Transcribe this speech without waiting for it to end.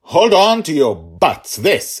Hold on to your butts.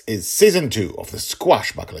 This is Season 2 of the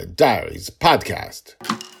Squashbuckler Diaries podcast.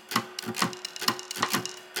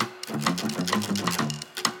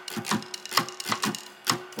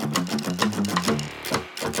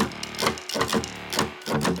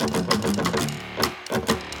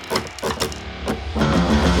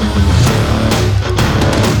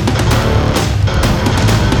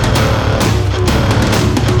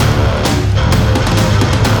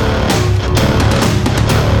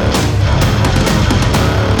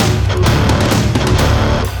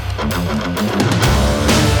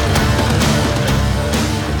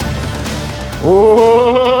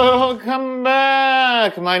 Welcome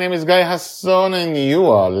back. My name is Guy Hasson and you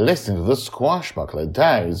are listening to the Squashbuckler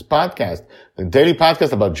Diaries podcast, the daily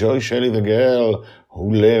podcast about Joy Shelley, the girl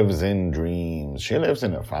who lives in dreams. She lives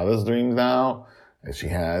in her father's dreams now, as she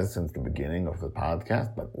has since the beginning of the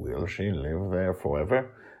podcast, but will she live there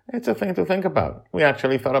forever? It's a thing to think about. We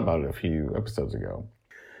actually thought about it a few episodes ago.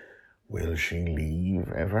 Will she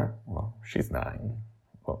leave ever? Well, she's 9.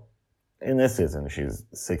 In this season, she's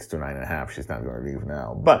 6 to 9.5. She's not going to leave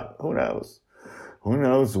now. But who knows? Who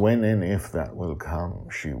knows when and if that will come?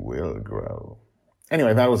 She will grow.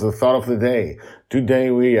 Anyway, that was the thought of the day.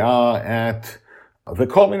 Today we are at the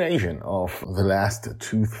culmination of the last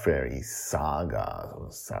Tooth Fairy saga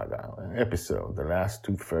episode, the last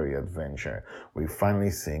Tooth Fairy adventure. We're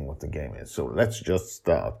finally seeing what the game is. So let's just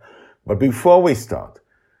start. But before we start,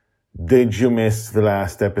 did you miss the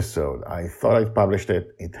last episode? I thought I published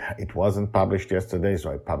it. It wasn't published yesterday,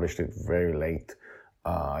 so I published it very late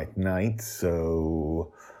at night.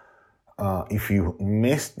 So if you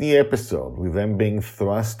missed the episode with them being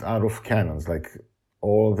thrust out of cannons, like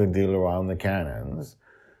all the deal around the cannons,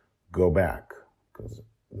 go back. Because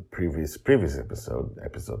the previous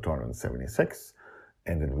episode 276,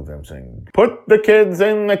 ended with them saying, "Put the kids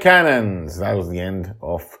in the cannons." That was the end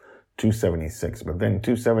of 276, but then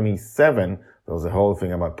 277, there was a whole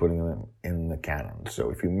thing about putting them in the canon. So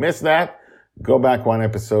if you missed that, go back one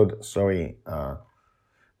episode. Sorry,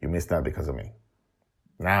 you missed that because of me.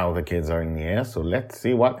 Now the kids are in the air, so let's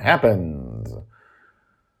see what happens.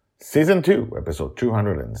 Season 2, episode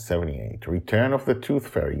 278, Return of the Tooth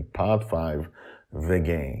Fairy, Part 5, The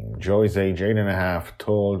Game. Joy's age 8.5,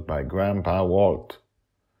 told by Grandpa Walt.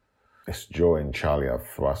 As Joy and Charlie are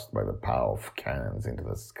thrust by the power of cannons into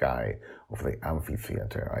the sky of the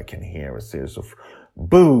amphitheater, I can hear a series of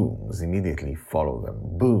booms immediately follow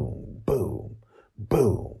them. Boom, boom,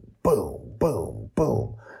 boom, boom, boom,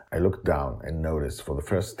 boom. I look down and notice for the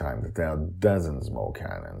first time that there are dozens more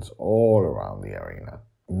cannons all around the arena.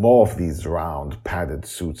 More of these round, padded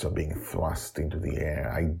suits are being thrust into the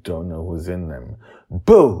air. I don't know who's in them.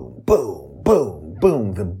 Boom, boom, boom,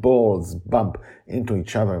 boom. The balls bump into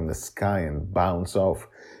each other in the sky and bounce off.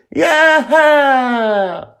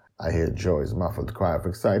 Yeah! I hear Joy's muffled cry of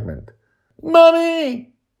excitement.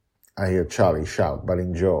 Mommy! I hear Charlie shout, but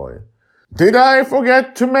in joy. Did I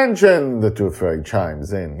forget to mention, the Tooth Fairy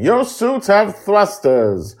chimes in, your suits have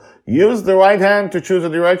thrusters. Use the right hand to choose a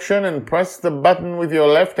direction and press the button with your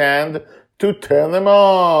left hand to turn them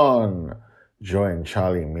on. Joy and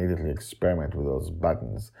Charlie immediately experiment with those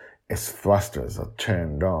buttons as thrusters are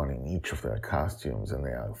turned on in each of their costumes and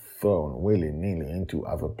they are thrown willy-nilly into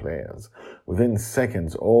other players. Within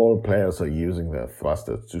seconds, all players are using their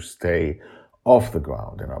thrusters to stay off the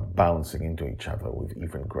ground and are bouncing into each other with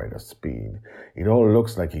even greater speed. It all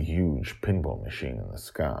looks like a huge pinball machine in the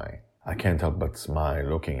sky. I can't help but smile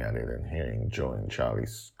looking at it and hearing Joy and Charlie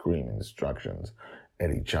scream instructions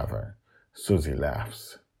at each other. Susie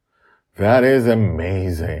laughs. That is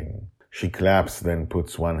amazing. She claps, then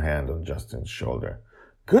puts one hand on Justin's shoulder.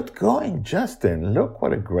 Good going, Justin. Look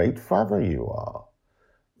what a great father you are.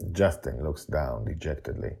 Justin looks down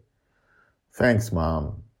dejectedly. Thanks,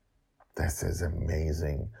 Mom. This is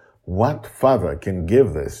amazing. What father can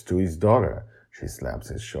give this to his daughter? She slaps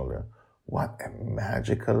his shoulder. What a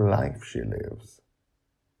magical life she lives.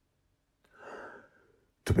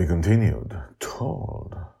 To be continued,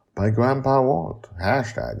 told by Grandpa Walt.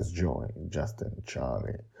 Hashtags Joy, Justin,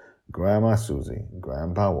 Charlie, Grandma Susie,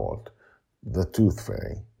 Grandpa Walt, the Tooth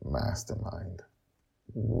Fairy Mastermind.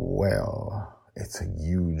 Well, it's a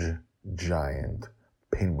huge, giant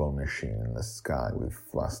pinball machine in the sky with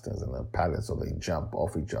thrusters and they're padded so they jump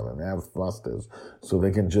off each other and they have thrusters so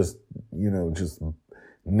they can just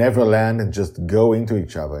never land and just go into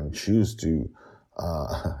each other and choose to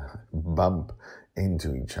bump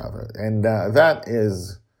into each other. And that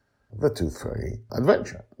is the Tooth Fairy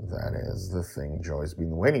adventure. That is the thing Joy's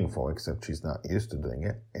been waiting for, except she's not used to doing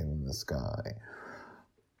it in the sky.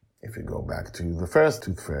 If you go back to the first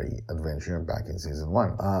Tooth Fairy adventure back in season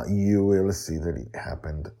 1, you will see that it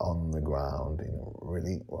happened on the ground in a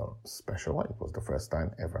really, special way. It was the first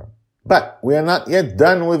time ever. But we are not yet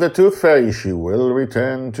done with the Tooth Fairy. She will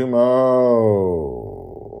return tomorrow.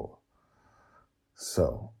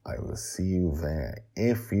 So, I will see you there.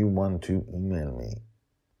 If you want to email me,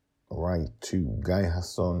 write to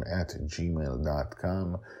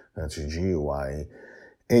guyhasson@gmail.com. That's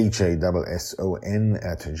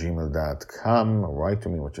GUYHASSON@gmail.com. Write to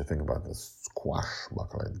me what you think about the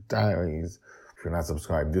Squashbuckler Diaries. If you're not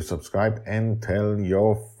subscribed, do subscribe and tell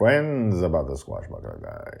your friends about the Squashbuckler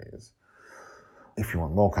Diaries. If you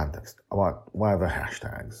want more context about why the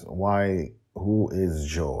hashtags, who is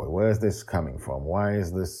Joy, where is this coming from, why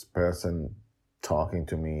is this person talking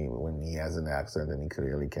to me when he has an accent and he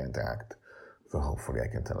clearly can't act, so hopefully I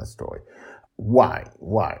can tell a story. Why?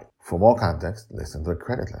 For more context, listen to the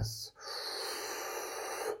credit list.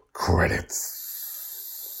 Credits.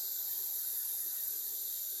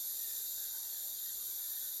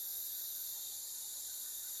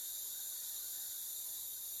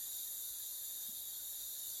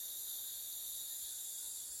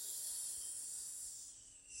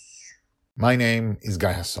 My name is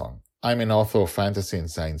Guy Hasson. I'm an author of fantasy and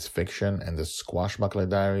science fiction, and the Squashbuckler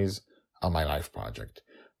Diaries are my life project.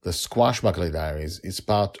 The Squashbuckler Diaries is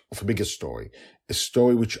part of a bigger story, a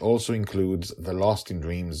story which also includes the Lost in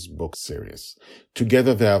Dreams book series.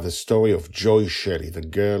 Together they are the story of Joy Shelley, the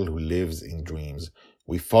girl who lives in dreams.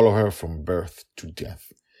 We follow her from birth to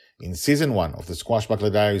death. In season 1 of the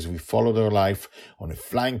Squashbuckler Diaries, we followed her life on a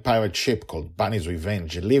flying pirate ship called Bunny's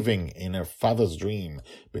Revenge, living in her father's dream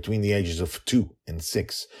between the ages of 2 and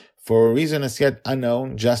 6. For a reason as yet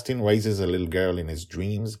unknown, Justin raises a little girl in his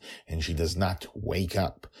dreams, and she does not wake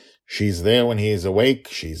up. She's there when he is awake,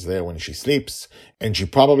 she's there when she sleeps, and she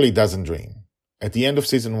probably doesn't dream. At the end of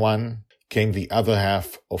season 1 came the other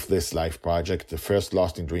half of this life project, the first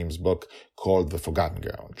Lost in Dreams book called The Forgotten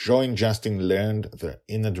Girl. Joy and Justin learned they're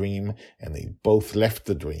in a dream, and they both left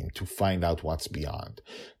the dream to find out what's beyond.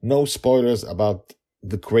 No spoilers about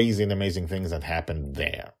the crazy and amazing things that happened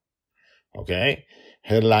there. Okay?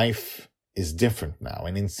 Her life is different now,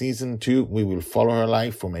 and in season 2, we will follow her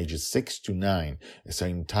life from ages 6 to 9 as her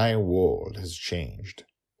entire world has changed.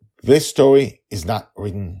 This story is not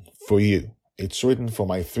written for you. It's written for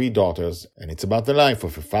my 3 daughters, and it's about the life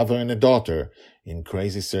of a father and a daughter in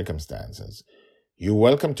crazy circumstances. You're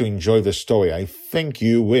welcome to enjoy the story. I think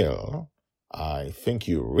you will. I think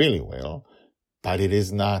you really will. But it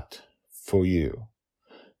is not for you.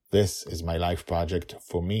 This is my life project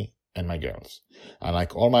for me and my girls.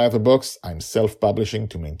 Unlike all my other books, I'm self-publishing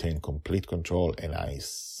to maintain complete control, and I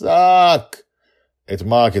suck at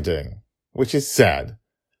marketing, which is sad.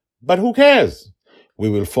 But who cares? We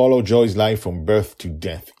will follow Joy's life from birth to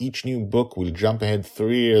death. Each new book will jump ahead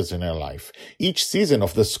 3 years in her life. Each season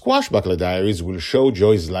of the Squashbuckler Diaries will show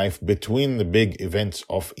Joy's life between the big events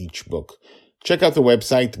of each book. Check out the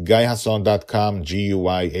website guyhasson.com,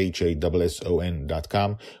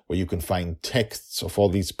 GUYHASSON.com, where you can find texts of all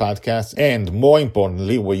these podcasts, and more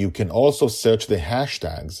importantly, where you can also search the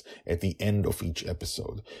hashtags at the end of each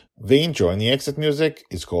episode. The intro and the exit music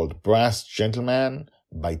is called Brass Gentleman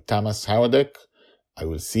by Thomas Howardek. I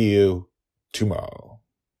will see you tomorrow.